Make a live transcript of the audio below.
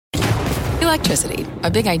Electricity,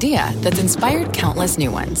 a big idea that's inspired countless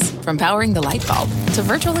new ones. From powering the light bulb to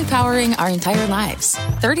virtually powering our entire lives.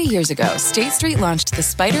 30 years ago, State Street launched the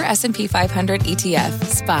SPDR S&P 500 ETF,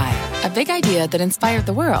 SPY. A big idea that inspired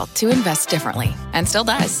the world to invest differently. And still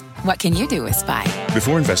does. What can you do with SPY?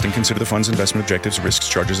 Before investing, consider the fund's investment objectives, risks,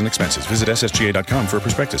 charges, and expenses. Visit ssga.com for a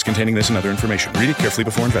prospectus containing this and other information. Read it carefully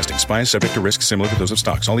before investing. SPY is subject to risks similar to those of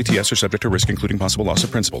stocks. All ETFs are subject to risk, including possible loss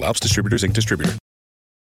of principal. Alps Distributors, Inc. Distributor.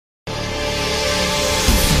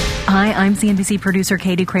 Hi, I'm CNBC producer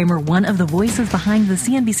Katie Kramer, one of the voices behind the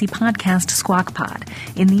CNBC podcast Squawk Pod.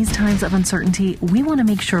 In these times of uncertainty, we want to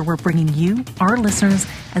make sure we're bringing you, our listeners,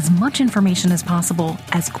 as much information as possible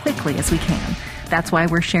as quickly as we can. That's why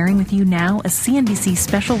we're sharing with you now a CNBC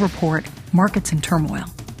special report, Markets in Turmoil.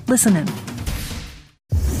 Listen in.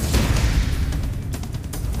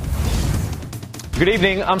 Good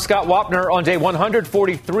evening. I'm Scott Wapner on day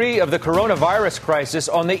 143 of the coronavirus crisis.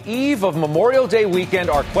 On the eve of Memorial Day weekend,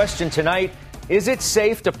 our question tonight, is it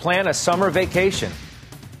safe to plan a summer vacation?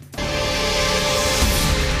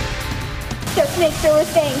 Just make sure we're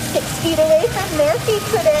staying 6 feet away from their feet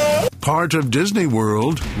today. Part of Disney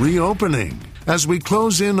World reopening. As we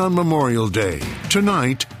close in on Memorial Day,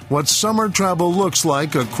 tonight, what summer travel looks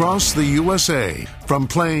like across the USA, from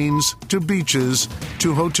planes to beaches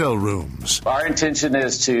to hotel rooms. Our intention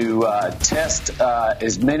is to test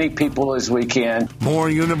as many people as we can.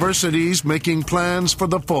 More universities making plans for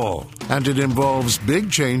the fall, and it involves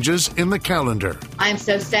big changes in the calendar. I'm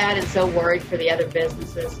so sad and so worried for the other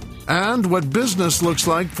businesses. And what business looks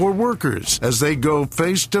like for workers as they go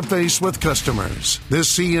face-to-face with customers.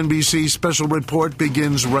 This CNBC special report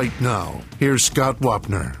begins right now. Here's Scott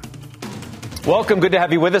Wapner. Welcome. Good to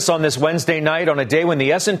have you with us on this Wednesday night on a day when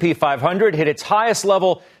the S&P 500 hit its highest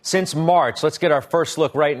level since March. Let's get our first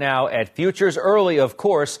look right now at futures. Early, of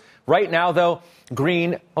course. Right now, though,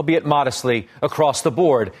 green, albeit modestly, across the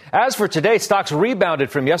board. As for today, stocks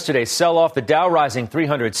rebounded from yesterday's sell-off. The Dow rising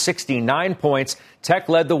 369 points. Tech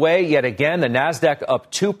led the way yet again. The Nasdaq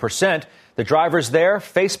up 2%. The drivers there,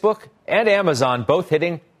 Facebook and Amazon, both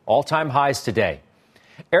hitting all-time highs today.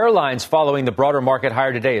 Airlines following the broader market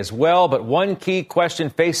higher today as well. But one key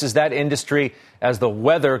question faces that industry as the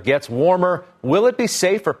weather gets warmer. Will it be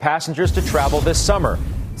safe for passengers to travel this summer?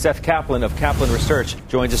 Seth Kaplan of Kaplan Research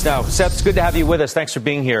joins us now. Seth, it's good to have you with us. Thanks for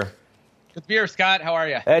being here. Good to be here, Scott. How are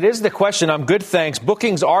you? That is the question. I'm good, thanks.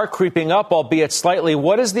 Bookings are creeping up, albeit slightly.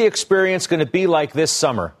 What is the experience going to be like this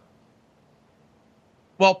summer?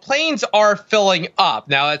 Well, planes are filling up.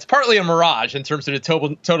 Now, it's partly a mirage in terms of the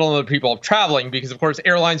total number of people traveling because, of course,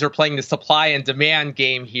 airlines are playing the supply and demand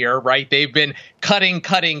game here, right? They've been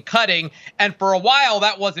cutting. And for a while,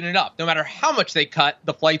 that wasn't enough. No matter how much they cut,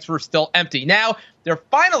 the flights were still empty. Now, they're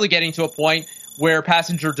finally getting to a point where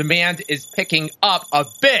passenger demand is picking up a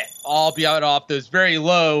bit, albeit off those very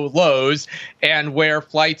low lows, and where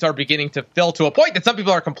flights are beginning to fill to a point that some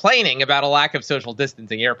people are complaining about a lack of social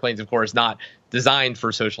distancing. Airplanes, of course, not designed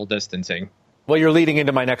for social distancing. Well, you're leading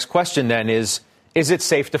into my next question then is it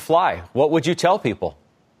safe to fly? What would you tell people?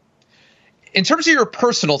 In terms of your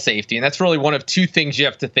personal safety, and that's really one of two things you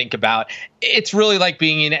have to think about, it's really like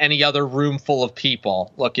being in any other room full of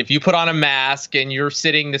people. Look, if you put on a mask and you're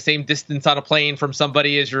sitting the same distance on a plane from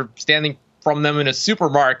somebody as you're standing from them in a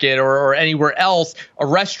supermarket or anywhere else, a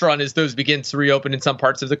restaurant as those begin to reopen in some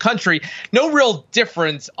parts of the country, no real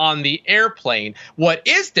difference on the airplane. What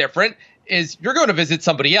is different is you're going to visit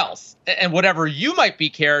somebody else, and whatever you might be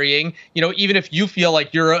carrying, even if you feel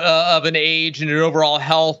like you're of an age and an overall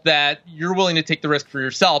health that you're willing to take the risk for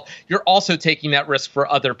yourself, you're also taking that risk for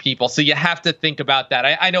other people. So you have to think about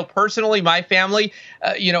that. I know personally, my family,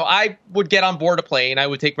 I would get on board a plane. I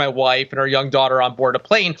would take my wife and our young daughter on board a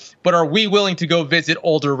plane. But are we willing to go visit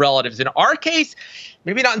older relatives? In our case,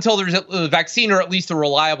 maybe not until there's a vaccine or at least a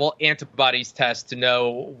reliable antibodies test to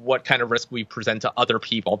know what kind of risk we present to other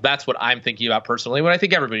people. That's what I'm thinking about personally, what I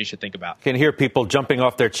think everybody should think about. Can hear people jumping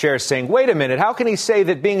off their chairs saying, wait a minute, how can he say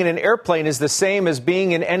that being in an airplane is the same as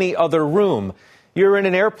being in any other room? You're in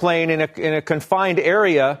an airplane in a confined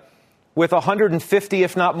area with 150,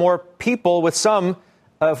 if not more, people with some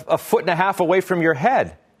a foot and a half away from your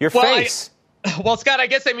head, your face. Well, Scott, I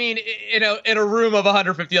guess I mean in a room of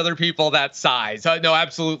 150 other people that size. No,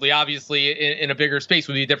 absolutely. Obviously, in a bigger space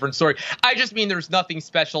would be a different story. I just mean there's nothing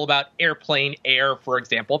special about airplane air, for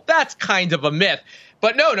example. That's kind of a myth.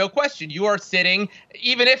 But no question. You are sitting,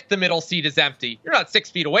 even if the middle seat is empty, you're not 6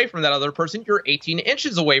 feet away from that other person. You're 18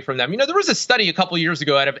 inches away from them. There was a study a couple years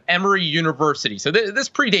ago out of Emory University. So this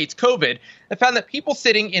predates COVID that found that people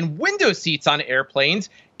sitting in window seats on airplanes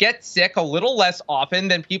get sick a little less often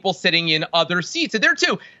than people sitting in other seats. And there,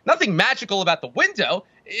 too, nothing magical about the window.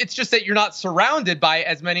 It's just that you're not surrounded by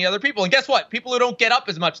as many other people. And guess what? People who don't get up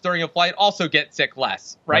as much during a flight also get sick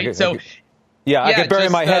less, right? I could bury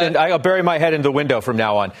my head. I'll bury my head in the window from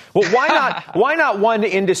now on. Well, why not? Why not one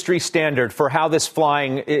industry standard for how this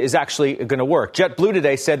flying is actually going to work? JetBlue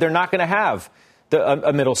today said they're not going to have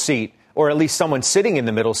a middle seat, or at least someone sitting in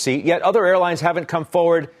the middle seat. Yet other airlines haven't come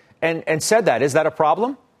forward and said that. Is that a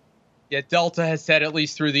problem? Yeah, Delta has said at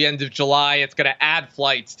least through the end of July it's going to add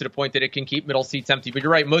flights to the point that it can keep middle seats empty. But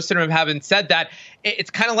you're right, most of them haven't said that. It's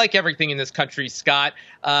kind of like everything in this country, Scott.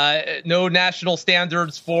 No national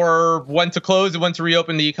standards for when to close and when to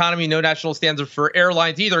reopen the economy. No national standards for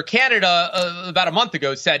airlines either. Canada, about a month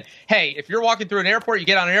ago, said, hey, if you're walking through an airport, you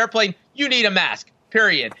get on an airplane, you need a mask,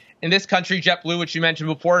 period. In this country, JetBlue, which you mentioned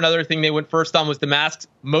before, another thing they went first on was the masks.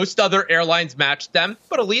 Most other airlines matched them,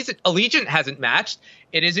 but Allegiant hasn't matched.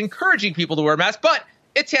 It is encouraging people to wear masks, but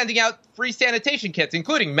it's handing out free sanitation kits,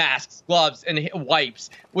 including masks, gloves, and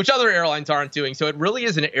wipes, which other airlines aren't doing. So it really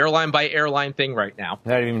is an airline-by-airline thing right now. I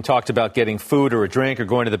haven't even talked about getting food or a drink or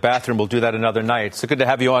going to the bathroom. We'll do that another night. So good to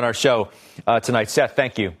have you on our show tonight. Seth,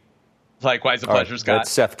 thank you. Likewise, a pleasure, Scott.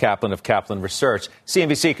 That's Seth Kaplan of Kaplan Research.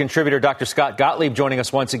 CNBC contributor Dr. Scott Gottlieb joining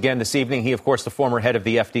us once again this evening. He, of course, the former head of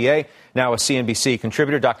the FDA, now a CNBC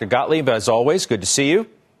contributor. Dr. Gottlieb, as always, good to see you.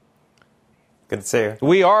 Good to see you.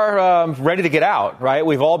 We are ready to get out, right?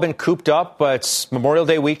 We've all been cooped up, but it's Memorial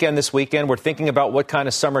Day weekend this weekend. We're thinking about what kind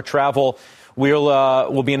of summer travel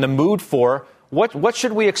we'll be in the mood for. What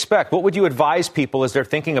should we expect? What would you advise people as they're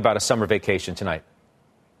thinking about a summer vacation tonight?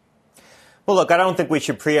 Well, look, I don't think we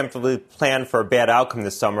should preemptively plan for a bad outcome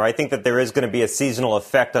this summer. I think that there is going to be a seasonal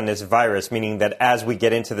effect on this virus, meaning that as we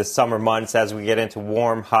get into the summer months, as we get into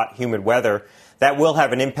warm, hot, humid weather, that will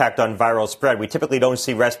have an impact on viral spread. We typically don't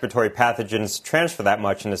see respiratory pathogens transfer that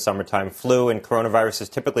much in the summertime. Flu and coronaviruses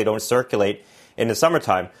typically don't circulate in the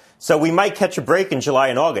summertime. So we might catch a break in July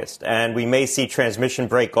and August, and we may see transmission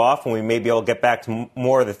break off, and we may be able to get back to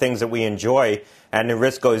more of the things that we enjoy, and the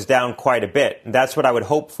risk goes down quite a bit. And that's what I would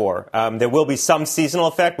hope for. There will be some seasonal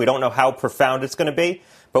effect. We don't know how profound it's going to be,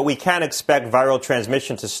 but we can expect viral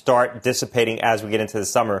transmission to start dissipating as we get into the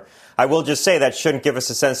summer. I will just say that shouldn't give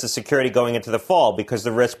us a sense of security going into the fall, because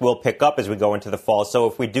the risk will pick up as we go into the fall. So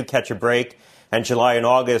if we do catch a break and July and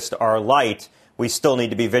August are light, we still need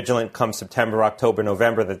to be vigilant come September, October,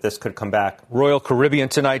 November that this could come back. Royal Caribbean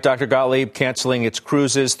tonight, Dr. Gottlieb, canceling its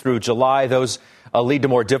cruises through July. Those lead to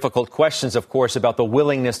more difficult questions, of course, about the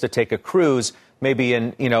willingness to take a cruise, maybe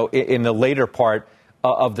in the later part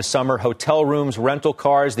of the summer. Hotel rooms, rental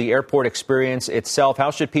cars, the airport experience itself. How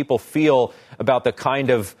should people feel about the kind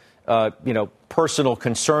of personal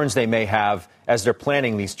concerns they may have as they're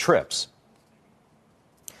planning these trips?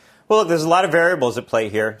 Well, look, there's a lot of variables at play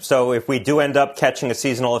here. So if we do end up catching a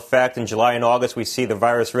seasonal effect in July and August, we see the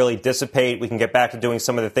virus really dissipate. We can get back to doing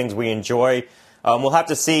some of the things we enjoy. We'll have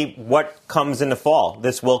to see what comes in the fall.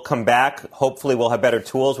 This will come back. Hopefully we'll have better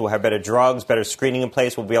tools. We'll have better drugs, better screening in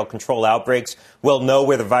place. We'll be able to control outbreaks. We'll know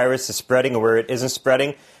where the virus is spreading or where it isn't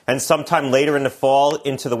spreading. And sometime later in the fall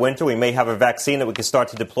into the winter, we may have a vaccine that we can start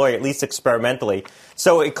to deploy, at least experimentally.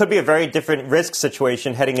 So it could be a very different risk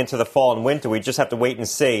situation heading into the fall and winter. We just have to wait and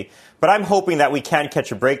see. But I'm hoping that we can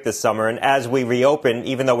catch a break this summer. And as we reopen,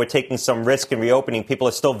 even though we're taking some risk in reopening, people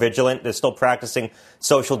are still vigilant. They're still practicing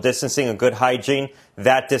social distancing and good hygiene.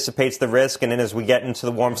 That dissipates the risk. And then as we get into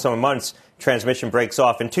the warm summer months, transmission breaks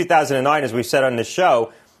off. In 2009, as we said on this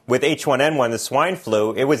show, with H1N1, the swine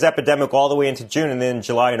flu, it was epidemic all the way into June, and then in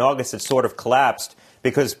July and August it sort of collapsed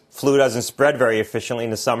because flu doesn't spread very efficiently in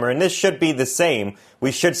the summer. And this should be the same.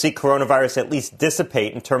 We should see coronavirus at least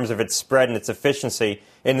dissipate in terms of its spread and its efficiency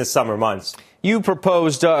in the summer months. You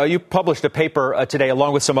published a paper today,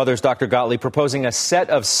 along with some others, Dr. Gottlieb, proposing a set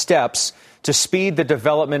of steps to speed the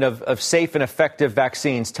development of safe and effective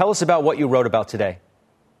vaccines. Tell us about what you wrote about today.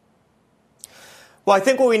 Well, I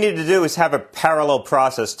think what we need to do is have a parallel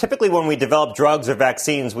process. Typically, when we develop drugs or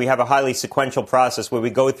vaccines, we have a highly sequential process where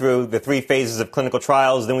we go through the 3 phases of clinical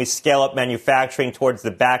trials, then we scale up manufacturing towards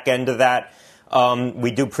the back end of that.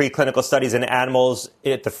 We do preclinical studies in animals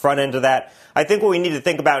at the front end of that. I think what we need to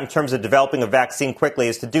think about in terms of developing a vaccine quickly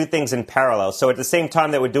is to do things in parallel. So at the same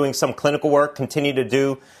time that we're doing some clinical work, continue to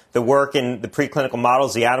do the work in the preclinical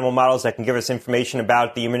models, the animal models that can give us information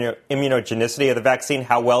about the immunogenicity of the vaccine,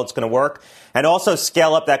 how well it's going to work, and also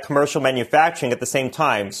scale up that commercial manufacturing at the same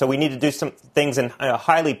time. So we need to do some things in a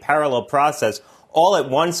highly parallel process, all at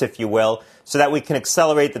once, if you will, so that we can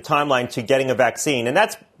accelerate the timeline to getting a vaccine. And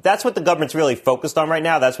that's what the government's really focused on right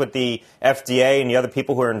now. That's what the FDA and the other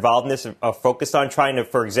people who are involved in this are focused on, trying to,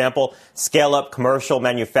 for example, scale up commercial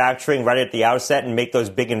manufacturing right at the outset and make those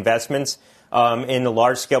big investments in the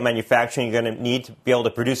large-scale manufacturing you're going to need to be able to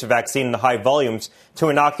produce a vaccine in the high volumes to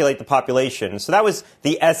inoculate the population. So that was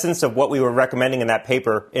the essence of what we were recommending in that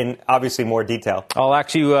paper in obviously more detail. I'll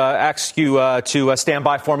ask you to stand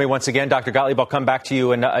by for me once again. Dr. Gottlieb, I'll come back to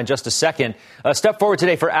you in just a second. A step forward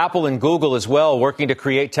today for Apple and Google as well, working to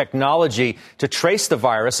create technology to trace the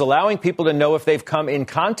virus, allowing people to know if they've come in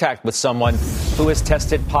contact with someone who has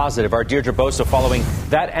tested positive. Our Deirdre Bosa following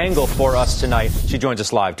that angle for us tonight. She joins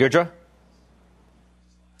us live. Deirdre?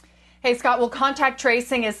 Hey, Scott. Well, contact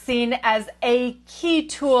tracing is seen as a key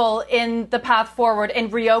tool in the path forward in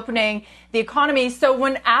reopening the economy. So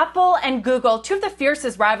when Apple and Google, two of the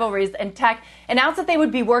fiercest rivalries in tech, announced that they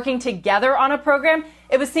would be working together on a program,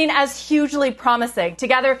 it was seen as hugely promising.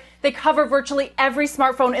 Together, they cover virtually every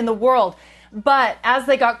smartphone in the world. But as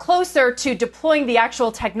they got closer to deploying the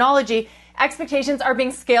actual technology, expectations are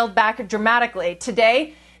being scaled back dramatically.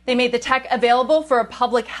 Today, they made the tech available for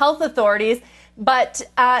public health authorities, but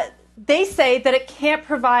they say that it can't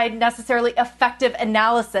provide necessarily effective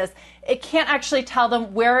analysis. It can't actually tell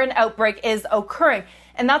them where an outbreak is occurring.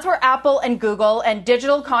 And that's where Apple and Google and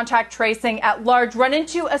digital contact tracing at large run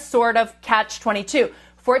into a sort of catch-22.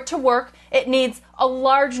 For it to work, it needs a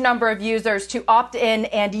large number of users to opt in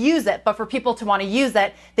and use it. But for people to want to use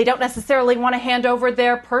it, they don't necessarily want to hand over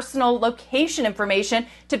their personal location information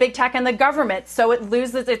to big tech and the government. So it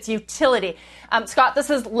loses its utility. Scott, this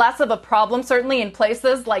is less of a problem, certainly in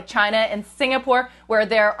places like China and Singapore, where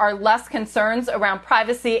there are less concerns around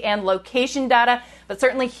privacy and location data. But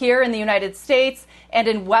certainly here in the United States and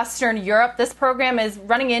in Western Europe, this program is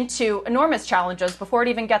running into enormous challenges before it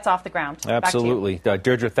even gets off the ground. Absolutely.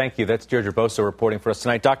 Deirdre, thank you. That's Deirdre Bosa reporting for us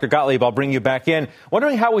tonight. Dr. Gottlieb, I'll bring you back in.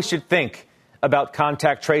 Wondering how we should think about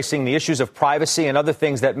contact tracing, the issues of privacy and other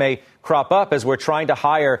things that may crop up as we're trying to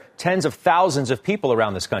hire tens of thousands of people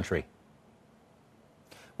around this country.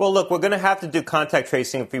 Well, look, we're going to have to do contact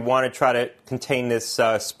tracing if we want to try to contain this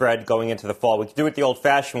spread going into the fall. We can do it the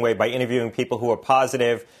old-fashioned way by interviewing people who are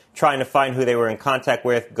positive, trying to find who they were in contact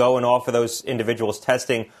with, go and offer those individuals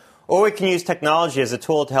testing. Or we can use technology as a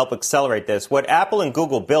tool to help accelerate this. What Apple and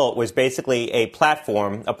Google built was basically a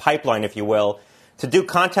platform, a pipeline, if you will, to do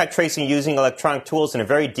contact tracing using electronic tools in a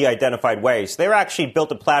very de-identified way. So they actually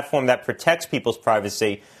built a platform that protects people's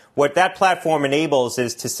privacy. What that platform enables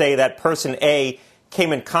is to say that person A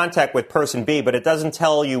came in contact with person B, but it doesn't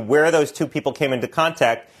tell you where those two people came into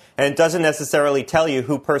contact, and it doesn't necessarily tell you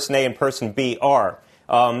who person A and person B are.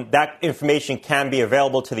 That information can be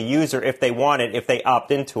available to the user if they want it, if they opt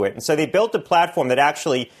into it. And so they built a platform that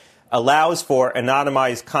actually allows for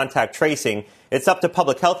anonymized contact tracing. It's up to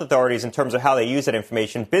public health authorities in terms of how they use that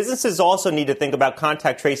information. Businesses also need to think about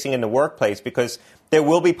contact tracing in the workplace because there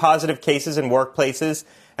will be positive cases in workplaces,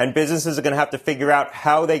 and businesses are going to have to figure out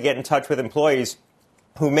how they get in touch with employees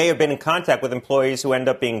who may have been in contact with employees who end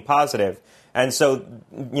up being positive. And so,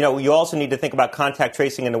 you also need to think about contact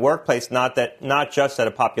tracing in the workplace, not just at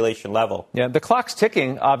a population level. Yeah, the clock's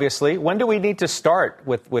ticking, obviously. When do we need to start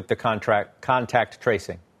with the contact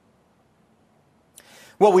tracing?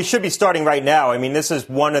 Well, we should be starting right now. I mean, this is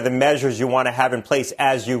one of the measures you want to have in place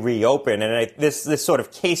as you reopen. And this sort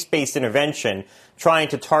of case-based intervention, trying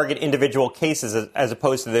to target individual cases as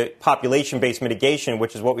opposed to the population-based mitigation,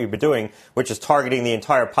 which is what we've been doing, which is targeting the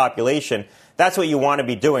entire population. That's what you want to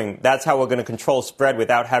be doing. That's how we're going to control spread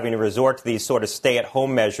without having to resort to these sort of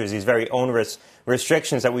stay-at-home measures, these very onerous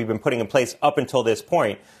restrictions that we've been putting in place up until this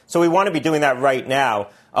point. So we want to be doing that right now.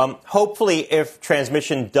 Hopefully, if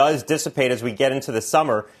transmission does dissipate as we get into the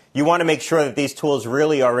summer, you want to make sure that these tools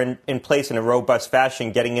really are in place in a robust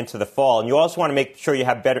fashion getting into the fall. And you also want to make sure you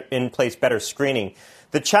have in place better screening.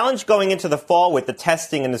 The challenge going into the fall with the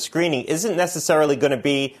testing and the screening isn't necessarily going to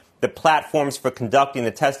be the platforms for conducting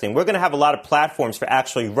the testing. We're going to have a lot of platforms for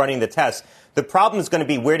actually running the tests. The problem is going to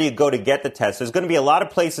be, where do you go to get the test? There's going to be a lot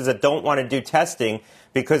of places that don't want to do testing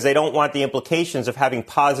because they don't want the implications of having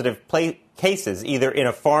positive cases, either in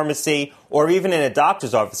a pharmacy or even in a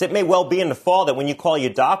doctor's office. It may well be in the fall that when you call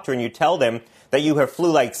your doctor and you tell them that you have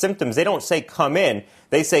flu-like symptoms, they don't say come in.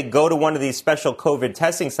 They say go to one of these special COVID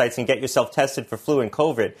testing sites and get yourself tested for flu and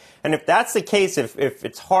COVID. And if that's the case, if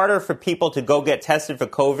it's harder for people to go get tested for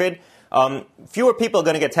COVID, fewer people are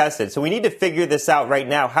going to get tested. So we need to figure this out right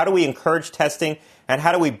now. How do we encourage testing, and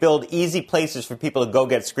how do we build easy places for people to go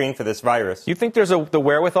get screened for this virus? You think there's the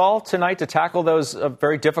wherewithal tonight to tackle those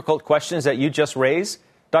very difficult questions that you just raised,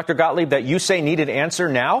 Dr. Gottlieb, that you say need an answer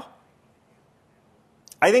now?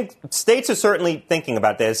 I think states are certainly thinking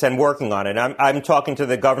about this and working on it. I'm talking to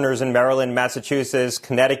the governors in Maryland, Massachusetts,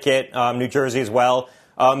 Connecticut, New Jersey as well.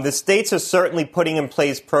 The states are certainly putting in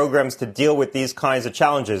place programs to deal with these kinds of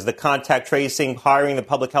challenges, the contact tracing, hiring the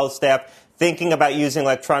public health staff, thinking about using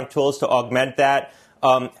electronic tools to augment that.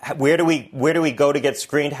 Where do we go to get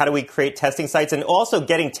screened? How do we create testing sites? And also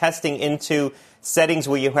getting testing into settings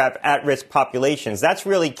where you have at-risk populations. That's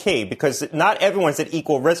really key because not everyone's at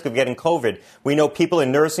equal risk of getting COVID. We know people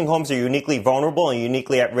in nursing homes are uniquely vulnerable and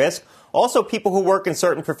uniquely at risk. Also, people who work in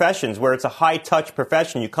certain professions where it's a high-touch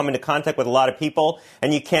profession. You come into contact with a lot of people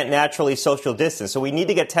and you can't naturally social distance. So we need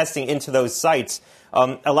to get testing into those sites.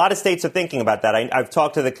 A lot of states are thinking about that. I've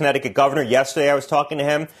talked to the Connecticut governor. Yesterday I was talking to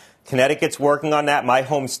him. Connecticut's working on that, my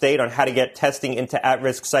home state, on how to get testing into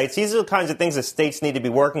at-risk sites. These are the kinds of things that states need to be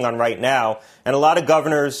working on right now, and a lot of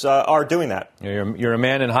governors are doing that. You're a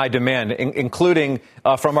man in high demand, including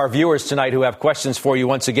from our viewers tonight who have questions for you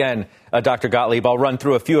once again, Dr. Gottlieb. I'll run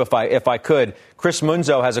through a few if I could. Chris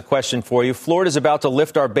Munzo has a question for you. Florida's about to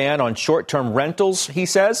lift our ban on short-term rentals, he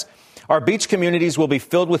says. Our beach communities will be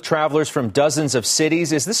filled with travelers from dozens of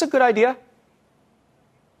cities. Is this a good idea?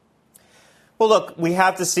 Well, look, we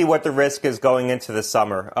have to see what the risk is going into the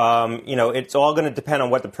summer. It's all going to depend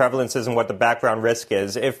on what the prevalence is and what the background risk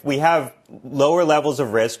is. If we have lower levels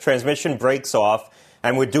of risk, transmission breaks off,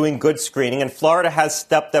 and we're doing good screening, and Florida has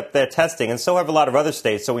stepped up their testing, and so have a lot of other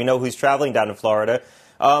states, so we know who's traveling down to Florida.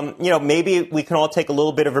 Maybe we can all take a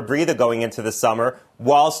little bit of a breather going into the summer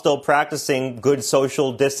while still practicing good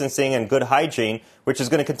social distancing and good hygiene, which is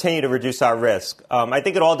going to continue to reduce our risk. I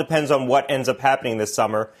think it all depends on what ends up happening this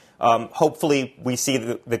summer. Hopefully, we see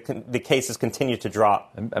the cases continue to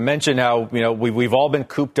drop. I mentioned how we've all been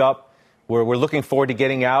cooped up. We're looking forward to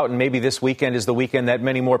getting out, and maybe this weekend is the weekend that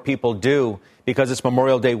many more people do because it's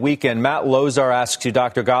Memorial Day weekend. Matt Lozar asks you,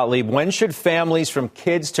 Dr. Gottlieb, when should families from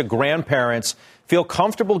kids to grandparents feel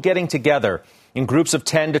comfortable getting together in groups of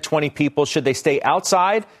 10 to 20 people? Should they stay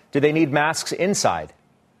outside? Do they need masks inside?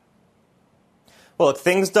 Well, look,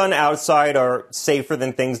 things done outside are safer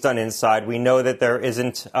than things done inside. We know that there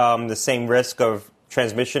isn't the same risk of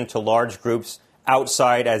transmission to large groups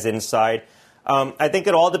outside as inside. I think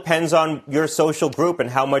it all depends on your social group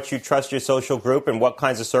and how much you trust your social group and what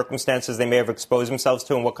kinds of circumstances they may have exposed themselves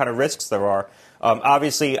to and what kind of risks there are.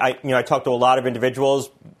 Obviously, I talked to a lot of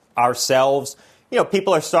individuals, ourselves.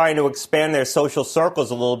 People are starting to expand their social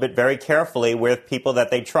circles a little bit very carefully with people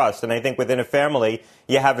that they trust. And I think within a family,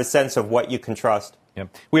 you have a sense of what you can trust. Yeah.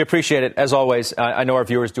 We appreciate it, as always. I know our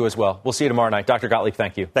viewers do as well. We'll see you tomorrow night. Dr. Gottlieb,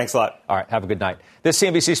 thank you. Thanks a lot. All right. Have a good night. This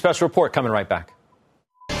CNBC Special Report coming right back.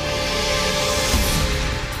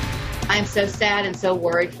 I'm so sad and so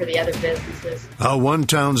worried for the other businesses. How one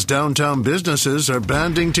town's downtown businesses are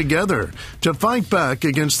banding together to fight back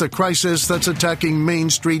against the crisis that's attacking Main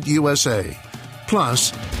Street USA. Plus,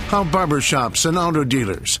 how barbershops and auto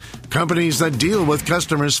dealers, companies that deal with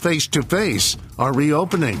customers face-to-face, are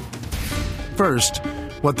reopening. First,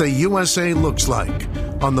 what the USA looks like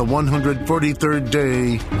on the 143rd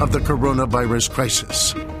day of the coronavirus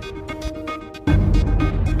crisis.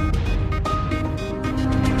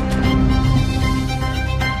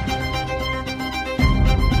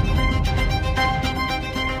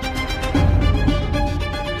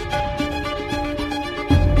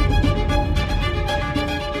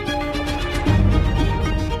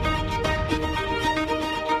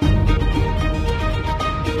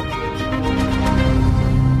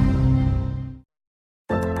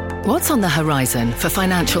 What's on the horizon for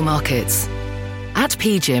financial markets? At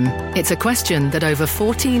PGIM, it's a question that over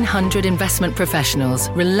 1,400 investment professionals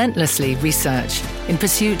relentlessly research in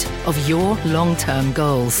pursuit of your long-term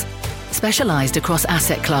goals. Specialized across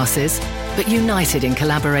asset classes, but united in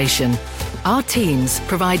collaboration, our teams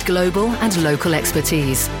provide global and local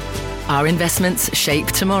expertise. Our investments shape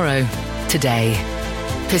tomorrow, today.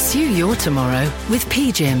 Pursue your tomorrow with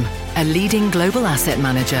PGIM, a leading global asset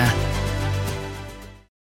manager.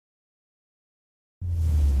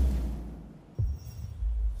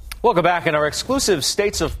 Welcome back. In our exclusive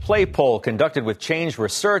States of Play poll conducted with Change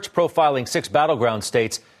Research profiling 6 battleground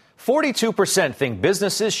states, 42% think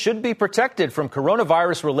businesses should be protected from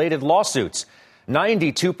coronavirus-related lawsuits.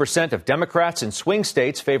 92% of Democrats in swing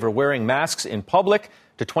states favor wearing masks in public,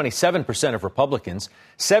 to 27% of Republicans.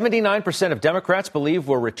 79% of Democrats believe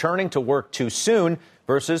we're returning to work too soon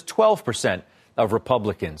versus 12% of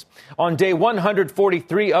Republicans. On day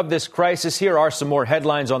 143 of this crisis, here are some more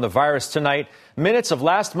headlines on the virus tonight. Minutes of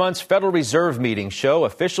last month's Federal Reserve meeting show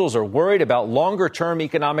officials are worried about longer-term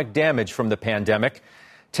economic damage from the pandemic.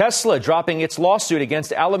 Tesla dropping its lawsuit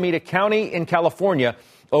against Alameda County in California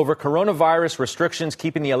over coronavirus restrictions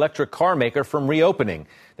keeping the electric car maker from reopening.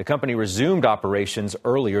 The company resumed operations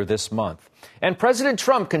earlier this month. And President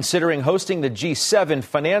Trump considering hosting the G7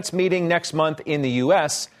 finance meeting next month in the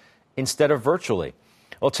U.S. instead of virtually.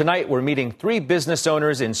 Well, tonight we're meeting 3 business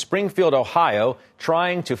owners in Springfield, Ohio,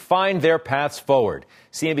 trying to find their paths forward.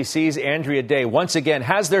 CNBC's Andrea Day once again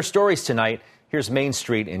has their stories tonight. Here's Main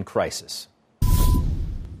Street in crisis.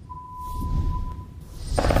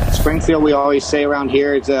 Springfield, we always say around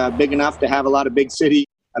here, is big enough to have a lot of big city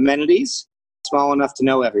amenities, small enough to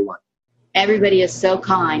know everyone. Everybody is so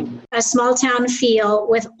kind. A small town feel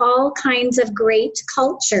with all kinds of great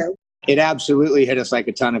culture. It absolutely hit us like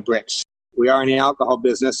a ton of bricks. We are in the alcohol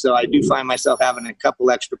business, so I do find myself having a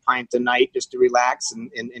couple extra pints a night just to relax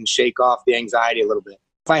and shake off the anxiety a little bit.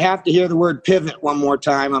 If I have to hear the word pivot one more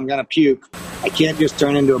time, I'm going to puke. I can't just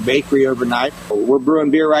turn into a bakery overnight. We're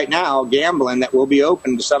brewing beer right now, gambling that will be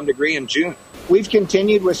open to some degree in June. We've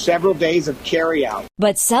continued with several days of carryout.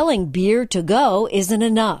 But selling beer to go isn't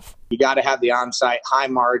enough. You got to have the on-site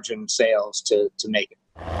high-margin sales to make it.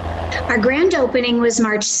 Our grand opening was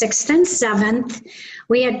March 6th and 7th.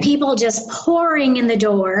 We had people just pouring in the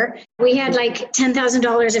door. We had like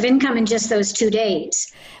 $10,000 of income in just those 2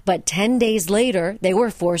 days. But 10 days later, they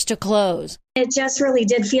were forced to close. It just really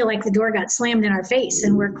did feel like the door got slammed in our face,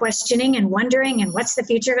 and we're questioning and wondering, and what's the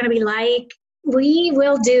future going to be like? We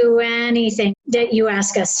will do anything that you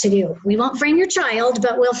ask us to do. We won't frame your child,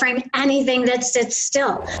 but we'll frame anything that sits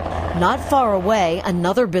still. Not far away,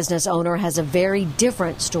 another business owner has a very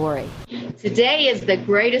different story. Today is the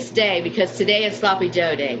greatest day because today is Sloppy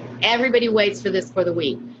Joe Day. Everybody waits for this for the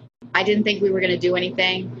week. I didn't think we were going to do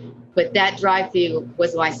anything, but that drive-through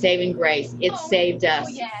was my saving grace. It saved us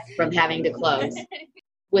from having to close.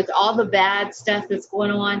 With all the bad stuff that's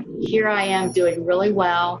going on, here I am doing really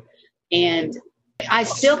well. And I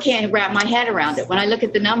still can't wrap my head around it. When I look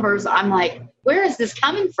at the numbers, I'm like, where is this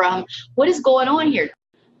coming from? What is going on here?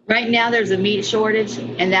 Right now, there's a meat shortage,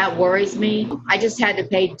 and that worries me. I just had to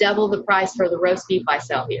pay double the price for the roast beef I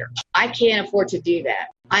sell here. I can't afford to do that.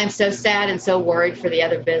 I'm so sad and so worried for the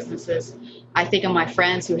other businesses. I think of my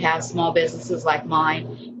friends who have small businesses like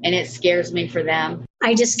mine, and it scares me for them.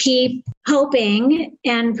 I just keep hoping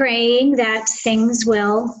and praying that things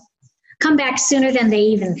will come back sooner than they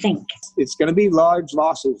even think. It's going to be large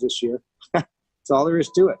losses this year. That's all there is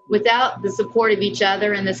to it. Without the support of each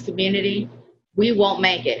other in this community, we won't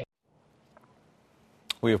make it.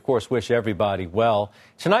 We, of course, wish everybody well.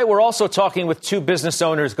 Tonight, we're also talking with 2 business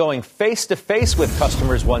owners going face-to-face with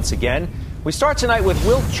customers once again. We start tonight with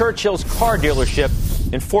Will Churchill's car dealership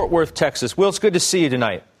in Fort Worth, Texas. Will, it's good to see you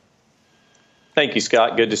tonight. Thank you,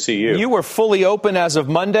 Scott. Good to see you. You were fully open as of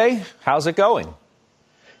Monday. How's it going?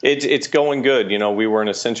 It's going good. You know, we were an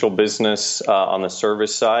essential business on the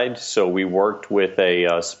service side, so we worked with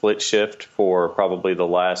a split shift for probably the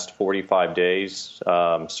last 45 days.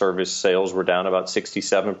 Service sales were down about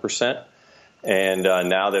 67%. And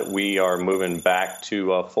now that we are moving back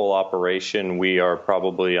to full operation, we are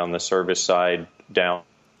probably on the service side down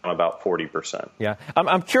about 40%. Yeah.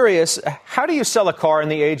 I'm curious, how do you sell a car in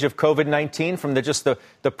the age of COVID-19 from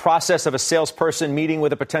the process of a salesperson meeting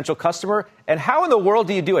with a potential customer? And how in the world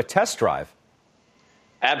do you do a test drive?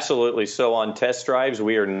 Absolutely. So on test drives,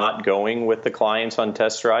 we are not going with the clients on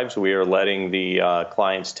test drives. We are letting the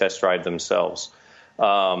clients test drive themselves.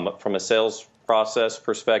 From a sales process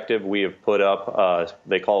perspective, we have put up,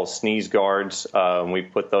 they call sneeze guards. We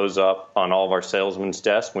put those up on all of our salesmen's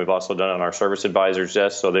desks. We've also done it on our service advisor's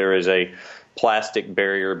desk. So there is a plastic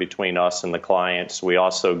barrier between us and the clients. We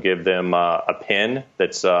also give them a pin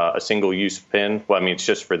that's a single-use pin. Well, I mean, it's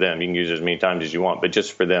just for them. You can use it as many times as you want, but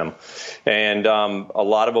just for them. And a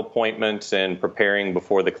lot of appointments and preparing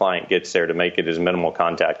before the client gets there to make it as minimal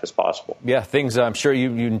contact as possible. Yeah, things I'm sure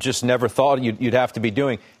you just never thought you'd have to be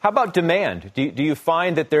doing. How about demand? Do you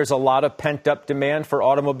find that there's a lot of pent-up demand for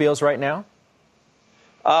automobiles right now?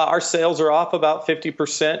 Our sales are off about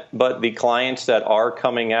 50%, but the clients that are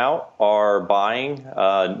coming out are buying.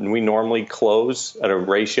 We normally close at a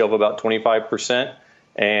ratio of about 25%.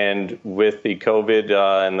 And with the COVID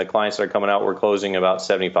and the clients that are coming out, we're closing about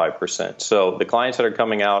 75%. So the clients that are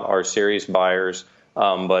coming out are serious buyers.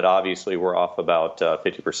 But obviously, we're off about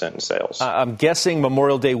 50% in sales. I'm guessing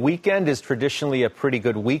Memorial Day weekend is traditionally a pretty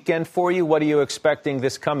good weekend for you. What are you expecting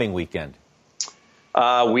this coming weekend?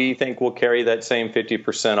 We think we'll carry that same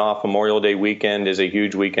 50% off. Memorial Day weekend is a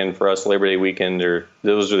huge weekend for us. Labor Day weekend,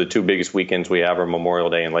 those are the two biggest weekends we have, are Memorial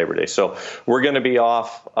Day and Labor Day. So we're going to be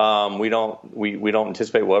off. We don't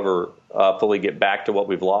anticipate we'll ever fully get back to what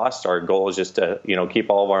we've lost. Our goal is just to keep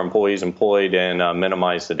all of our employees employed and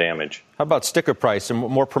minimize the damage. How about sticker price? And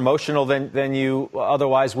more promotional than you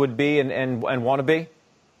otherwise would be and want to be?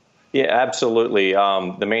 Yeah, absolutely.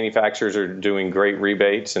 The manufacturers are doing great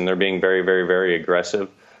rebates, and they're being very, very, very aggressive.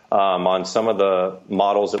 On some of the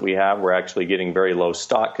models that we have, we're actually getting very low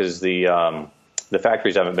stock because the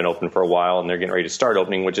factories haven't been open for a while, and they're getting ready to start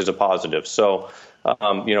opening, which is a positive. So,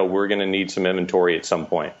 we're going to need some inventory at some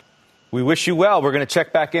point. We wish you well. We're going to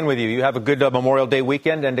check back in with you. You have a good Memorial Day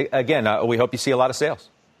weekend, and again, we hope you see a lot of sales.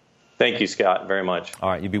 Thank you, Scott, very much. All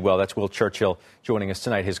right, you be well. That's Will Churchill joining us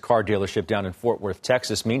tonight, his car dealership down in Fort Worth,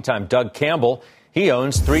 Texas. Meantime, Doug Campbell, he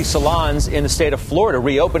owns 3 salons in the state of Florida,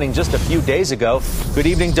 reopening just a few days ago. Good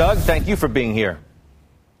evening, Doug. Thank you for being here.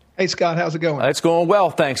 Hey, Scott, how's it going? It's going well,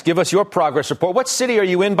 thanks. Give us your progress report. What city are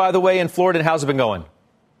you in, by the way, in Florida, and how's it been going?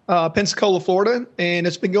 Pensacola, Florida, and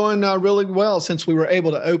it's been going really well since we were able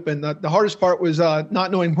to open. The hardest part was not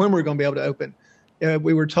knowing when we were going to be able to open.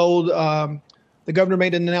 We were told the governor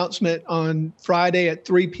made an announcement on Friday at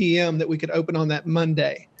 3 p.m. that we could open on that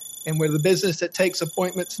Monday. And where the business that takes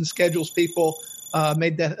appointments and schedules people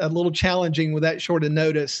made that a little challenging with that short a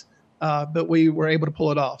notice. But we were able to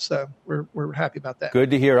pull it off. So we're happy about that. Good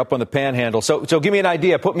to hear, up on the Panhandle. So give me an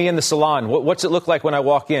idea. Put me in the salon. What's it look like when I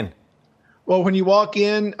walk in? Well, when you walk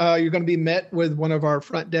in, you're going to be met with one of our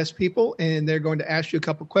front desk people, and they're going to ask you a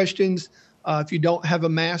couple questions. If you don't have a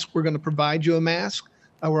mask, we're going to provide you a mask.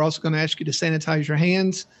 We're also going to ask you to sanitize your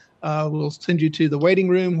hands. We'll send you to the waiting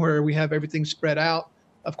room where we have everything spread out.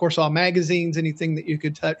 Of course, all magazines, anything that you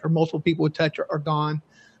could touch or multiple people would touch are gone.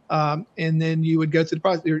 And then you would go through the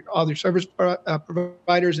process. All your service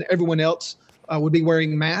providers and everyone else would be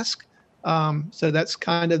wearing masks. So that's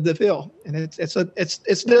kind of the feel. And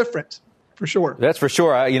it's different, for sure. That's for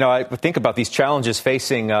sure. I think about these challenges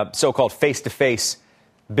facing so-called face-to-face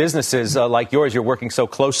businesses like yours. You're working so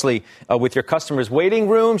closely with your customers. Waiting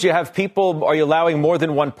rooms, you have people, are you allowing more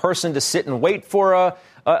than one person to sit and wait for a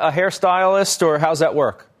hairstylist, or how's that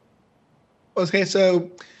work? Okay, so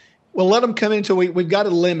we'll let them come in until we've got a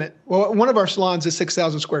limit. Well, one of our salons is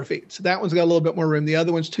 6,000 square feet. So that one's got a little bit more room. The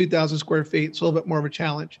other one's 2,000 square feet. It's a little bit more of a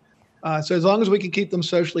challenge. So as long as we can keep them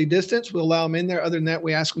socially distanced, we'll allow them in there. Other than that,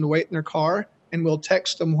 we ask them to wait in their car, and we'll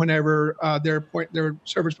text them whenever their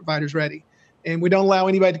service provider's ready. And we don't allow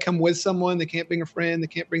anybody to come with someone. They can't bring a friend. They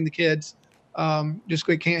can't bring the kids.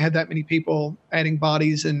 We can't have that many people adding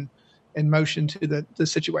bodies and motion to the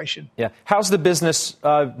situation. Yeah. How's the business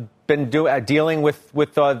been dealing with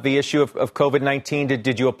the issue of COVID-19?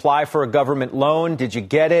 Did you apply for a government loan? Did you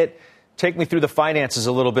get it? Take me through the finances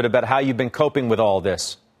a little bit about how you've been coping with all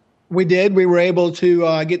this. We did. We were able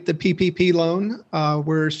to get the PPP loan.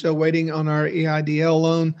 We're still waiting on our EIDL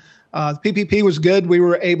loan. The PPP was good. We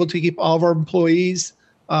were able to keep all of our employees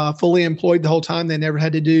fully employed the whole time. They never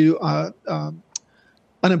had to do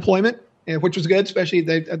unemployment, which was good, especially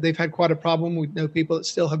they've had quite a problem. We know people that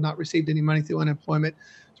still have not received any money through unemployment.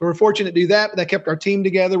 So we're fortunate to do that. But that kept our team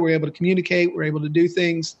together. We were able to communicate. We were able to do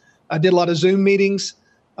things. I did a lot of Zoom meetings.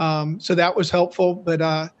 So that was helpful.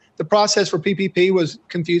 But the process for PPP was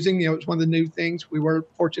confusing. It was one of the new things. We were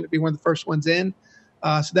fortunate to be one of the first ones in.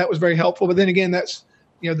 So that was very helpful. But then again, that's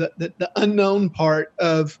the unknown part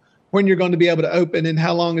of when you're going to be able to open and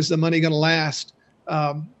how long is the money going to last,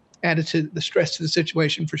 added to the stress to the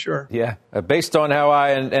situation for sure. Yeah. Based on how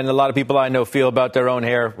I and a lot of people I know feel about their own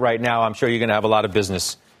hair right now, I'm sure you're going to have a lot of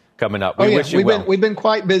business coming up. We've been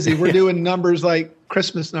quite busy. We're doing numbers like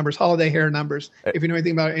Christmas numbers, holiday hair numbers. If you know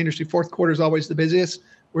anything about our industry, fourth quarter is always the busiest.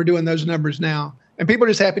 We're doing those numbers now. And people are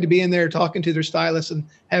just happy to be in there talking to their stylists and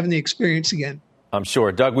having the experience again. I'm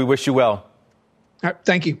sure. Doug, we wish you well. All right,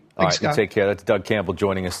 thank you. All right, you take care. That's Doug Campbell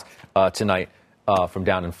joining us tonight from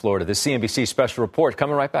down in Florida. The CNBC Special Report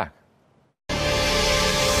coming right back.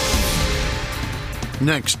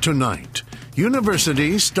 Next tonight,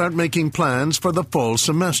 universities start making plans for the fall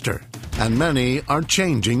semester, and many are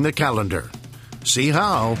changing the calendar. See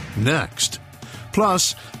how next.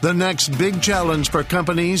 Plus, the next big challenge for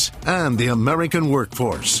companies and the American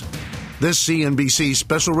workforce. This CNBC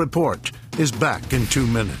Special Report is back in 2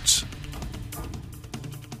 minutes.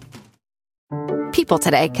 People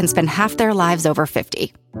today can spend half their lives over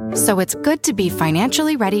 50. So it's good to be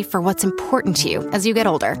financially ready for what's important to you as you get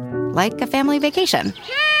older, like a family vacation.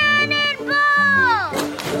 Cannonball!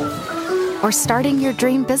 or starting your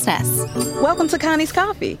dream business. Welcome to Connie's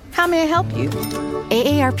Coffee. How may I help you?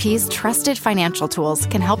 AARP's trusted financial tools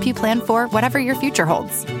can help you plan for whatever your future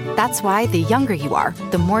holds. That's why the younger you are,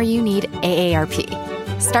 the more you need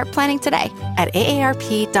AARP. Start planning today at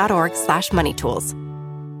aarp.org/moneytools.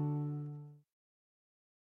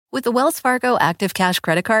 With the Wells Fargo Active Cash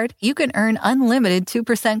Credit Card, you can earn unlimited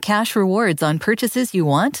 2% cash rewards on purchases you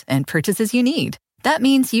want and purchases you need. That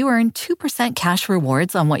means you earn 2% cash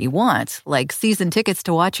rewards on what you want, like season tickets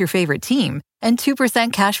to watch your favorite team, and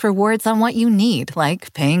 2% cash rewards on what you need,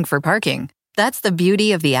 like paying for parking. That's the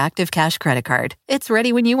beauty of the Active Cash Credit Card. It's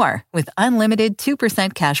ready when you are, with unlimited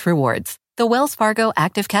 2% cash rewards. The Wells Fargo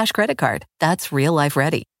Active Cash Credit Card. That's real life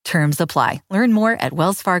ready. Terms apply. Learn more at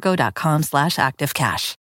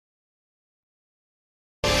wellsfargo.com/activecash.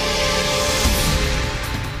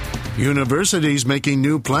 Universities making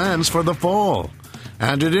new plans for the fall.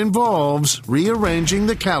 And it involves rearranging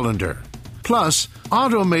the calendar. Plus,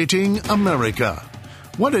 automating America.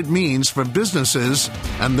 What it means for businesses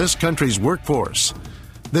and this country's workforce.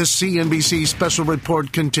 This CNBC special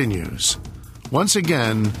report continues. Once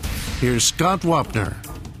again, here's Scott Wapner.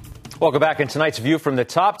 Welcome back. In tonight's View from the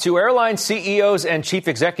Top, 2 airline CEOs and chief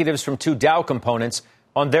executives from 2 Dow components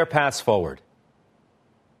on their paths forward.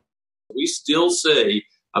 We still see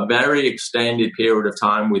a very extended period of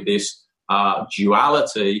time with this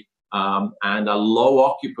duality and a low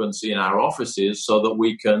occupancy in our offices so that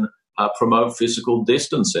we can promote physical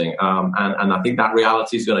distancing. And I think that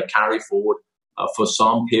reality is going to carry forward for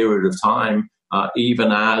some period of time,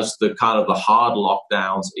 even as the hard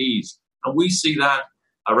lockdowns ease. And we see that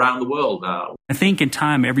around the world now. I think in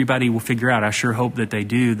time, everybody will figure out, I sure hope that they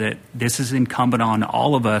do, that this is incumbent on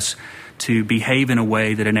all of us to behave in a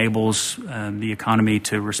way that enables the economy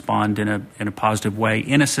to respond in a positive way,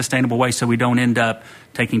 in a sustainable way, so we don't end up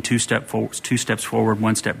taking two steps forward,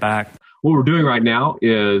 1 step back. What we're doing right now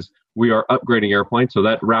is we are upgrading airplanes. So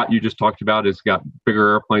that route you just talked about has got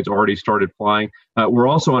bigger airplanes already started flying. We're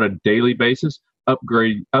also on a daily basis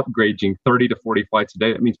upgrading 30 to 40 flights a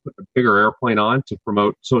day. That means putting a bigger airplane on to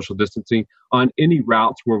promote social distancing on any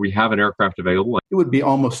routes where we have an aircraft available. It would be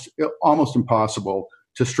almost impossible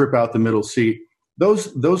to strip out the middle seat.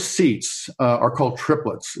 Those seats are called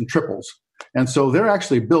triplets and triples. And so they're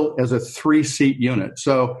actually built as a 3-seat unit.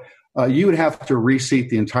 So you would have to reseat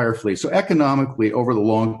the entire fleet. So economically, over the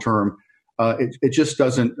long term, it just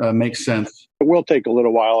doesn't make sense. It will take a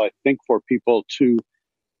little while, I think, for people to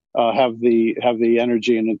have the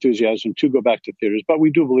energy and enthusiasm to go back to theaters. But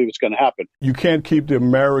we do believe it's going to happen. You can't keep the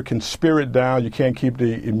American spirit down. You can't keep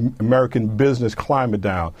the American business climate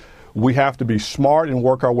down. We have to be smart and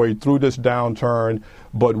work our way through this downturn,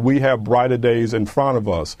 but we have brighter days in front of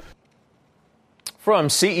us. From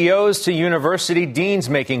CEOs to university deans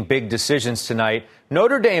making big decisions tonight,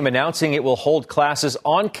 Notre Dame announcing it will hold classes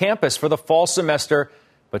on campus for the fall semester,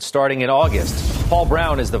 but starting in August. Paul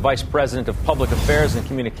Brown is the Vice President of Public Affairs and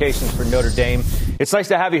Communications for Notre Dame. It's nice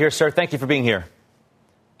to have you here, sir. Thank you for being here.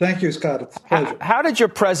 Thank you, Scott. It's a pleasure. How did your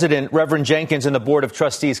president, Reverend Jenkins, and the Board of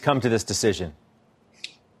Trustees come to this decision?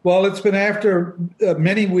 Well, it's been after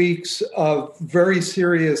many weeks of very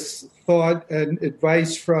serious thought and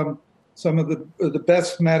advice from some of the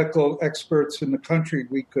best medical experts in the country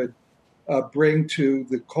we could bring to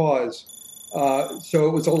the cause. So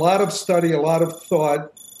it was a lot of study, a lot of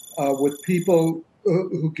thought with people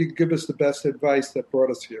who could give us the best advice that brought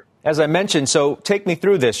us here. As I mentioned, so take me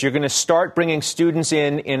through this. You're going to start bringing students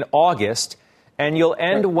in August, and you'll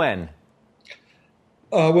end when?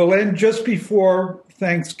 We'll end just before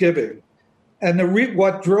Thanksgiving. And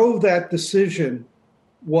what drove that decision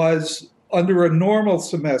was under a normal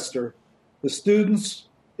semester, the students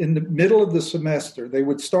in the middle of the semester, they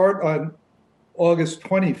would start on August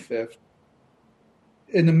 25th.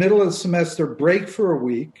 In the middle of the semester, break for a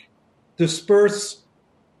week, disperse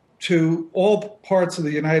to all parts of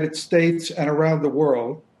the United States and around the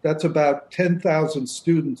world. That's about 10,000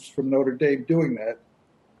 students from Notre Dame doing that.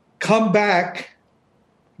 Come back.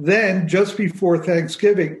 Then, just before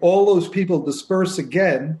Thanksgiving, all those people disperse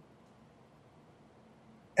again.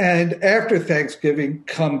 And after Thanksgiving,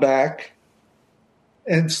 come back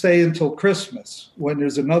and stay until Christmas, when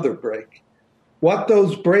there's another break. What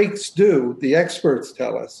those breaks do, the experts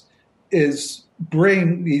tell us, is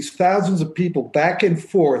bring these thousands of people back and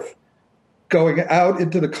forth, going out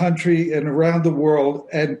into the country and around the world,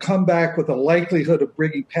 and come back with a likelihood of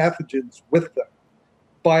bringing pathogens with them.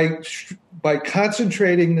 By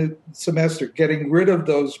concentrating the semester, getting rid of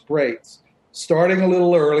those breaks, starting a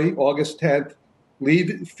little early, August 10th,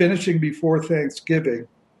 finishing before Thanksgiving,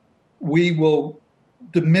 we will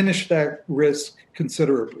diminish that risk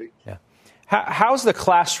considerably. Yeah. How's the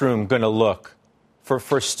classroom going to look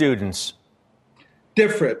for students?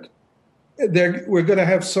 Different. We're going to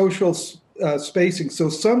have social spacing. So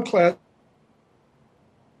some class.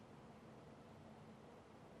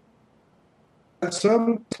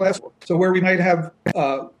 So where we might have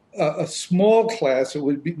a small class, it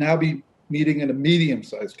would now be meeting in a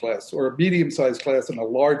medium-sized class, or a medium-sized class in a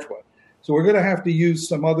large one. So we're going to have to use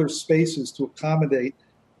some other spaces to accommodate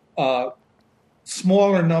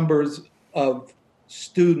smaller numbers of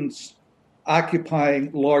students occupying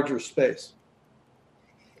larger space.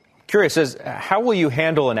 Curious, how will you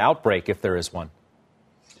handle an outbreak if there is one?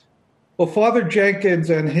 Well, Father Jenkins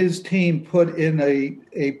and his team put in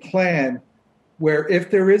a plan where if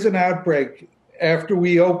there is an outbreak after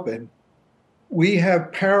we open, we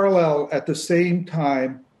have parallel at the same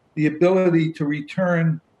time the ability to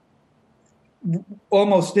return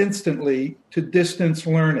almost instantly to distance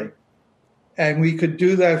learning. And we could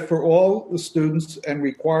do that for all the students and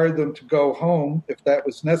require them to go home if that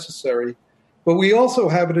was necessary. But we also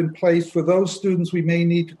have it in place for those students we may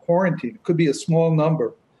need to quarantine. It could be a small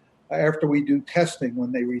number after we do testing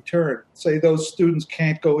when they return. Say those students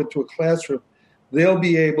can't go into a classroom. They'll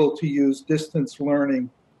be able to use distance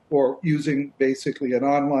learning or using basically an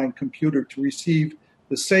online computer to receive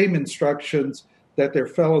the same instructions that their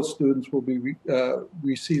fellow students will be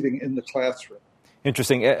receiving in the classroom.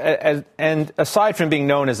 Interesting. And aside from being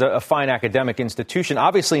known as a fine academic institution,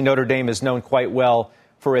 obviously Notre Dame is known quite well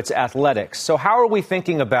for its athletics. So how are we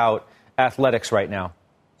thinking about athletics right now?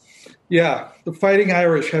 Yeah, the Fighting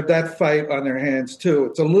Irish have that fight on their hands, too.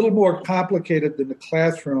 It's a little more complicated than the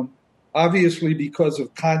classroom, obviously because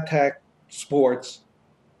of contact sports.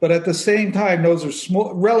 But at the same time, those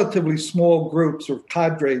are relatively small groups or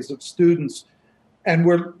cadres of students. And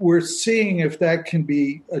we're seeing if that can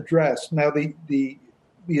be addressed. Now, the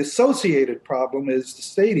associated problem is the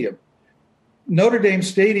stadium. Notre Dame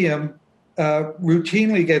Stadium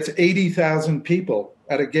routinely gets 80,000 people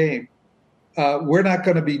at a game. We're not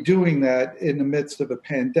going to be doing that in the midst of a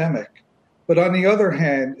pandemic. But on the other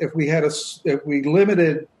hand, if we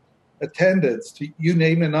limited attendance to, you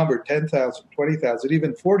name a number, 10,000, 20,000,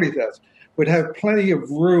 even 40,000, would have plenty of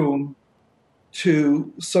room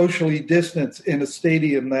to socially distance in a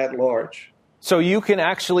stadium that large. So you can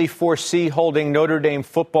actually foresee holding Notre Dame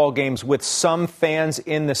football games with some fans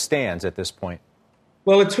in the stands at this point?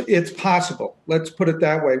 Well, it's possible. Let's put it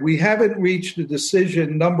that way. We haven't reached a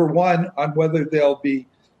decision, number one, on whether there'll be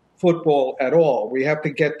football at all. We have to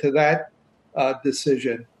get to that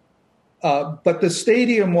decision. But the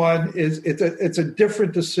stadium one it's a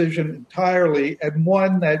different decision entirely, and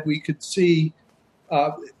one that we could see.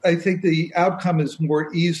 I think the outcome is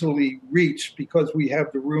more easily reached because we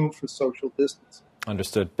have the room for social distancing.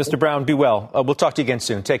 Understood. Mr. Brown, be well. We'll talk to you again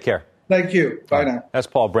soon. Take care. Thank you. Bye now. That's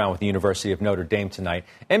Paul Brown with the University of Notre Dame tonight.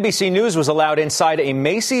 NBC News was allowed inside a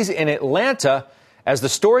Macy's in Atlanta as the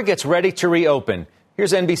store gets ready to reopen.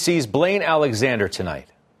 Here's NBC's Blaine Alexander tonight.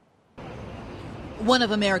 One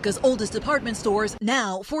of America's oldest department stores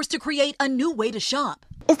now forced to create a new way to shop.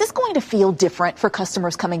 Is this going to feel different for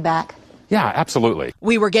customers coming back? Yeah, absolutely.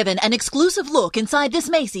 We were given an exclusive look inside this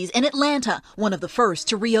Macy's in Atlanta, one of the first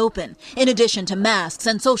to reopen. In addition to masks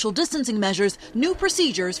and social distancing measures, new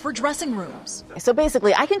procedures for dressing rooms. So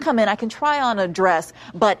basically, I can come in, I can try on a dress,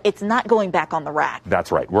 but it's not going back on the rack.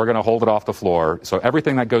 That's right. We're going to hold it off the floor. So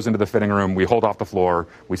everything that goes into the fitting room, we hold off the floor,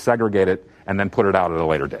 we segregate it, and then put it out at a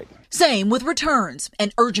later date. Same with returns,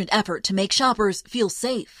 an urgent effort to make shoppers feel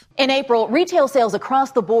safe. In April, retail sales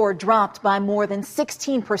across the board dropped by more than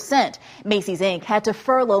 16%. Macy's Inc. had to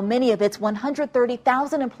furlough many of its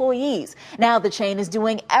 130,000 employees. Now the chain is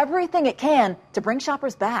doing everything it can to bring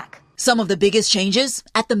shoppers back. Some of the biggest changes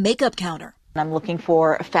at the makeup counter. I'm looking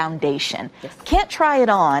for a foundation. Yes. Can't try it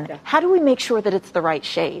on. Yeah. How do we make sure that it's the right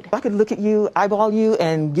shade? I could look at you, eyeball you,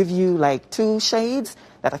 and give you like 2 shades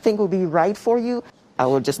that I think will be right for you. I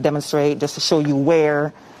will just demonstrate just to show you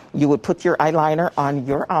where you would put your eyeliner on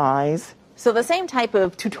your eyes. So the same type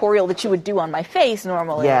of tutorial that you would do on my face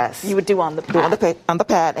normally, yes, you would do on the pad. On the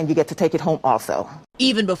pad, and you get to take it home also.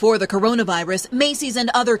 Even before the coronavirus, Macy's and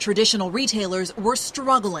other traditional retailers were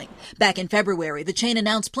struggling. Back in February, the chain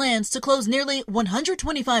announced plans to close nearly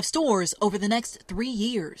 125 stores over the next 3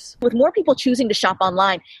 years. With more people choosing to shop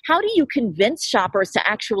online, how do you convince shoppers to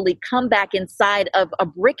actually come back inside of a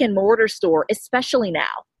brick and mortar store, especially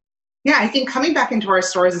now? Yeah, I think coming back into our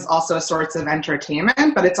stores is also a source of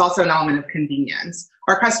entertainment, but it's also an element of convenience.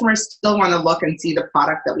 Our customers still want to look and see the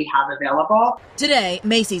product that we have available. Today,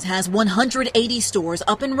 Macy's has 180 stores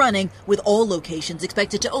up and running, with all locations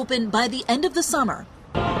expected to open by the end of the summer.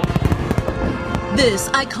 This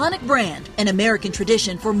iconic brand, an American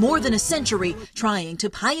tradition for more than a century, trying to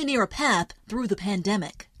pioneer a path through the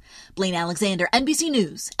pandemic. Blaine Alexander, NBC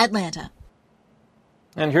News, Atlanta.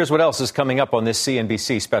 And here's what else is coming up on this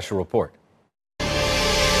CNBC special report.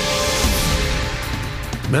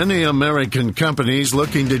 Many American companies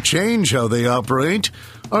looking to change how they operate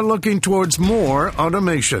are looking towards more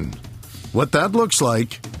automation. What that looks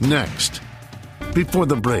like next. Before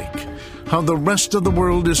the break, how the rest of the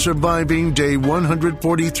world is surviving day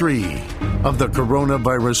 143 of the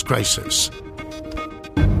coronavirus crisis.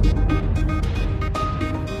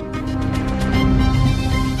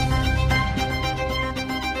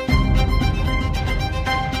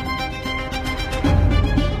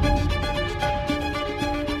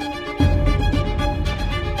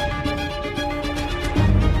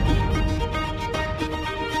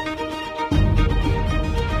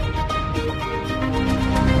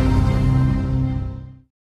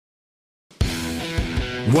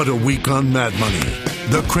 What a week on Mad Money.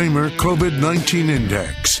 The Cramer COVID-19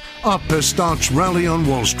 Index. Up as stocks rally on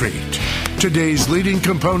Wall Street. Today's leading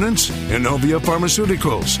components: Inovia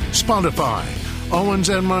Pharmaceuticals, Spotify, Owens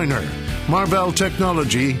 & Minor, Marvell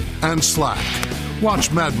Technology, and Slack.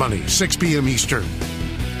 Watch Mad Money, 6 p.m. Eastern.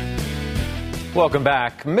 Welcome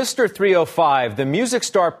back. Mr. 305, the music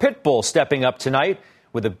star Pitbull, stepping up tonight.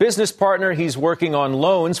 With a business partner, he's working on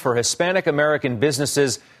loans for Hispanic American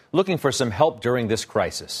businesses looking for some help during this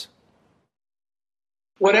crisis.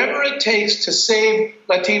 Whatever it takes to save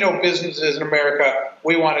Latino businesses in America,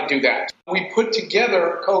 we want to do that. We put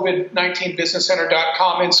together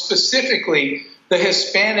COVID-19BusinessCenter.com and specifically the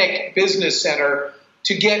Hispanic Business Center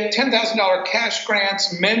to get $10,000 cash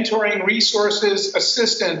grants, mentoring, resources,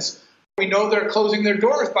 assistance. We know they're closing their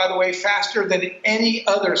doors, by the way, faster than any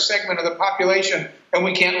other segment of the population, and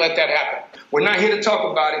we can't let that happen. We're not here to talk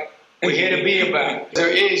about it. We're here to be about it. There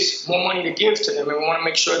is more money to give to them, and we want to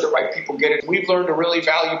make sure the right people get it. We've learned a really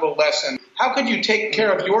valuable lesson. How could you take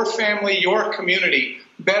care of your family, your community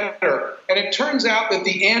better? And it turns out that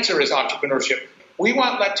the answer is entrepreneurship. We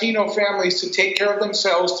want Latino families to take care of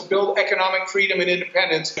themselves, to build economic freedom and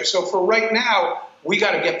independence. So for right now, we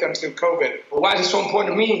got to get them through COVID. Well, why is it so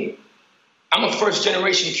important to me? I'm a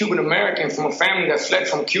first-generation Cuban American from a family that fled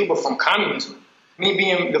from Cuba from communism. Me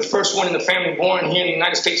being the first one in the family born here in the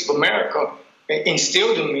United States of America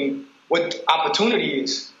instilled in me what opportunity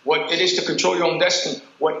is, what it is to control your own destiny,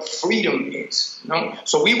 what freedom is. You know?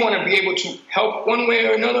 So we want to be able to help one way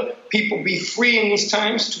or another people be free in these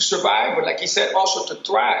times to survive, but like he said, also to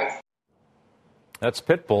thrive. That's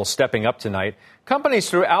Pitbull stepping up tonight.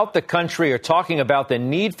 Companies throughout the country are talking about the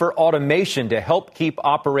need for automation to help keep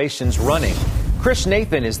operations running. Chris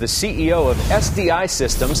Nathan is the CEO of SDI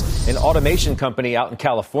Systems, an automation company out in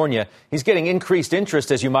California. He's getting increased interest,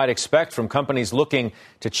 as you might expect, from companies looking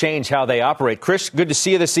to change how they operate. Chris, good to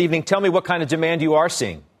see you this evening. Tell me what kind of demand you are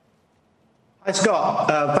seeing. Hi, Scott.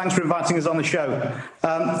 Thanks for inviting us on the show.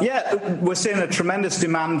 We're seeing a tremendous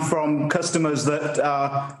demand from customers that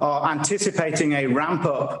are anticipating a ramp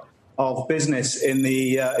up of business in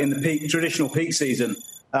the traditional peak season.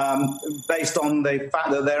 Based on the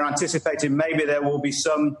fact that they're anticipating maybe there will be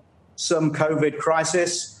some COVID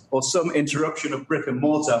crisis or some interruption of brick and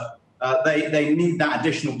mortar, they need that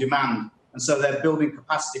additional demand. And so they're building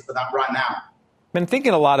capacity for that right now. I've been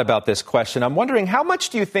thinking a lot about this question. I'm wondering, how much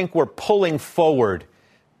do you think we're pulling forward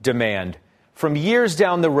demand from years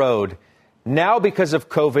down the road now because of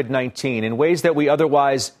COVID-19 in ways that we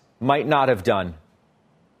otherwise might not have done?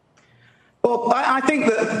 Well, I think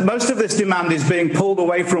that most of this demand is being pulled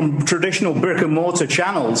away from traditional brick and mortar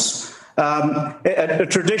channels. A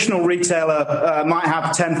traditional retailer might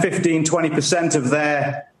have 10, 15, 20% of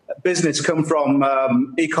their business come from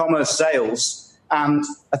e-commerce sales. And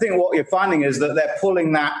I think what you're finding is that they're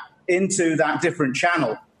pulling that into that different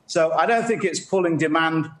channel. So I don't think it's pulling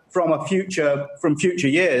demand from future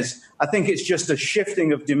years. I think it's just a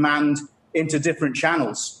shifting of demand into different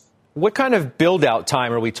channels. What kind of build-out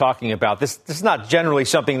time are we talking about? This is not generally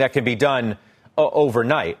something that can be done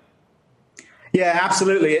overnight. Yeah,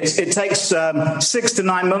 absolutely. It takes 6 to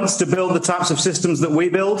 9 months to build the types of systems that we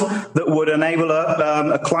build that would enable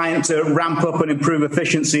a client to ramp up and improve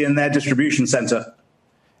efficiency in their distribution center.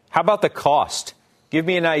 How about the cost? Give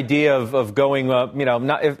me an idea of going,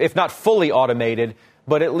 if not fully automated,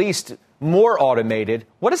 but at least more automated.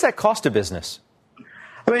 What does that cost a business?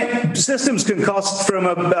 I mean, systems can cost from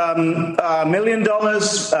 $1 million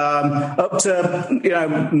up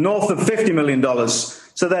to north of $50 million.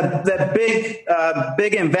 So they're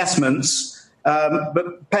big investments,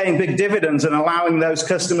 but paying big dividends and allowing those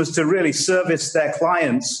customers to really service their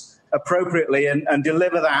clients appropriately and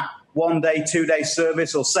deliver that 1-day, 2-day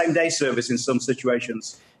service or same-day service in some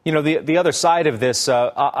situations. You know, the other side of this,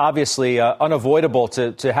 obviously unavoidable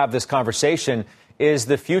to have this conversation, is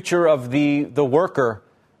the future of the worker,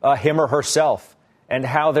 him or herself, and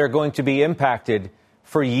how they're going to be impacted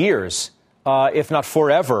for years, if not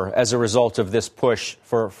forever, as a result of this push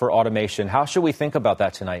for automation. How should we think about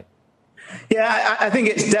that tonight? Yeah, I think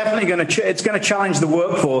it's definitely going to challenge the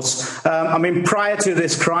workforce. I mean, prior to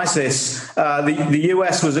this crisis, the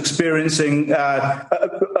US was experiencing, we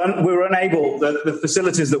were unable, the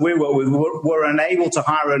facilities that we work with were unable to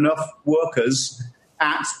hire enough workers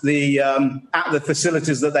at the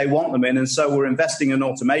facilities that they want them in, and so we're investing in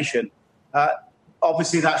automation.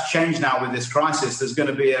 Obviously, that's changed now with this crisis. There's going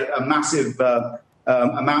to be a massive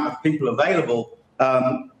amount of people available,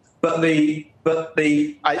 but I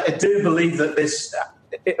do believe that this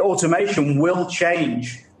automation will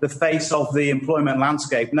change the face of the employment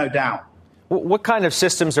landscape, no doubt. What kind of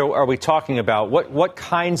systems are we talking about? What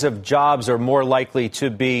kinds of jobs are more likely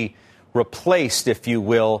to be replaced, if you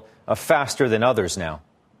will, faster than others now?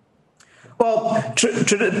 Well,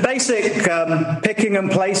 basic picking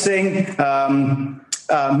and placing,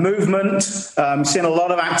 movement, seen a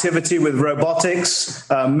lot of activity with robotics,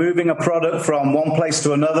 moving a product from one place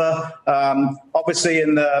to another. Obviously,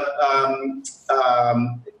 in the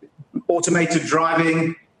automated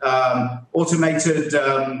driving, automated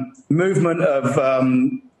movement of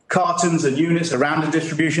cartons and units around a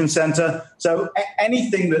distribution center. So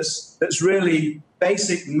anything that's really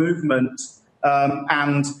basic movement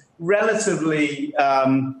and relatively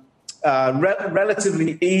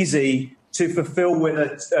easy to fulfill with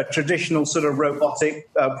a traditional sort of robotic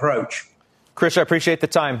approach. Krish, I appreciate the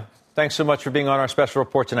time. Thanks so much for being on our special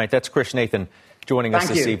report tonight. That's Krish Nathan joining us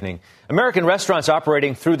this evening. American restaurants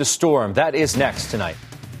operating through the storm. That is next tonight.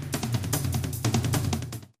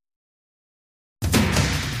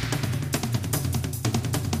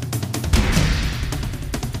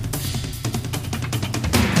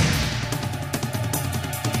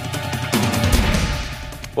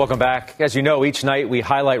 Welcome back. As you know, each night we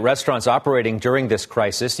highlight restaurants operating during this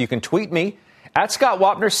crisis. You can tweet me at Scott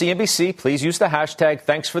Wapner, CNBC. Please use the hashtag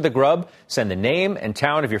Thanks for the Grub. Send the name and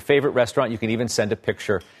town of your favorite restaurant. You can even send a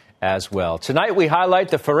picture as well. Tonight we highlight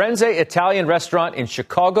the Firenze Italian restaurant in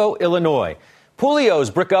Chicago, Illinois, Pulio's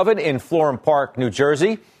Brick Oven in Florham Park, New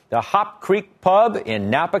Jersey, the Hop Creek Pub in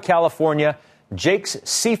Napa, California, Jake's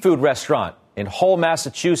Seafood Restaurant in Hull,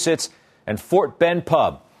 Massachusetts, and Fort Bend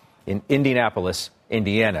Pub in Indianapolis,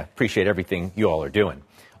 Indiana. Appreciate everything you all are doing.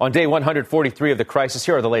 On day 143 of the crisis,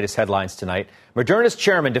 here are the latest headlines tonight. Moderna's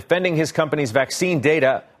chairman defending his company's vaccine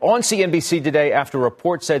data on CNBC today after a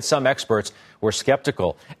report said some experts were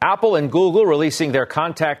skeptical. Apple and Google releasing their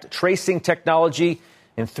contact tracing technology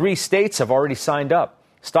in 3 states have already signed up.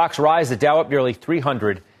 Stocks rise, the Dow up nearly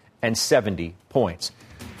 370 points.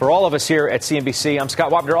 For all of us here at CNBC, I'm Scott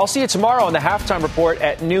Wapner. I'll see you tomorrow on the Halftime Report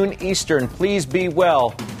at noon Eastern. Please be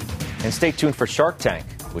well. And stay tuned for Shark Tank,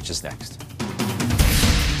 which is next.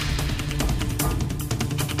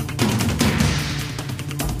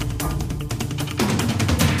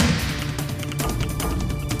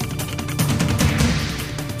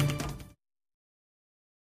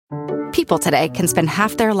 People today can spend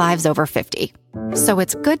half their lives over 50. So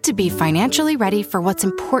it's good to be financially ready for what's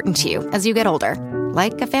important to you as you get older,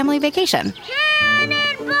 like a family vacation.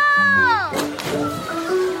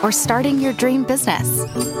 Or starting your dream business.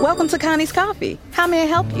 Welcome to Connie's Coffee. How may I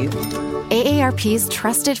help you? AARP's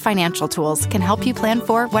trusted financial tools can help you plan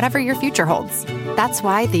for whatever your future holds. That's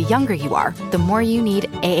why the younger you are, the more you need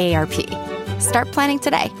AARP. Start planning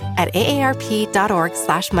today at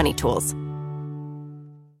aarp.org/moneytools.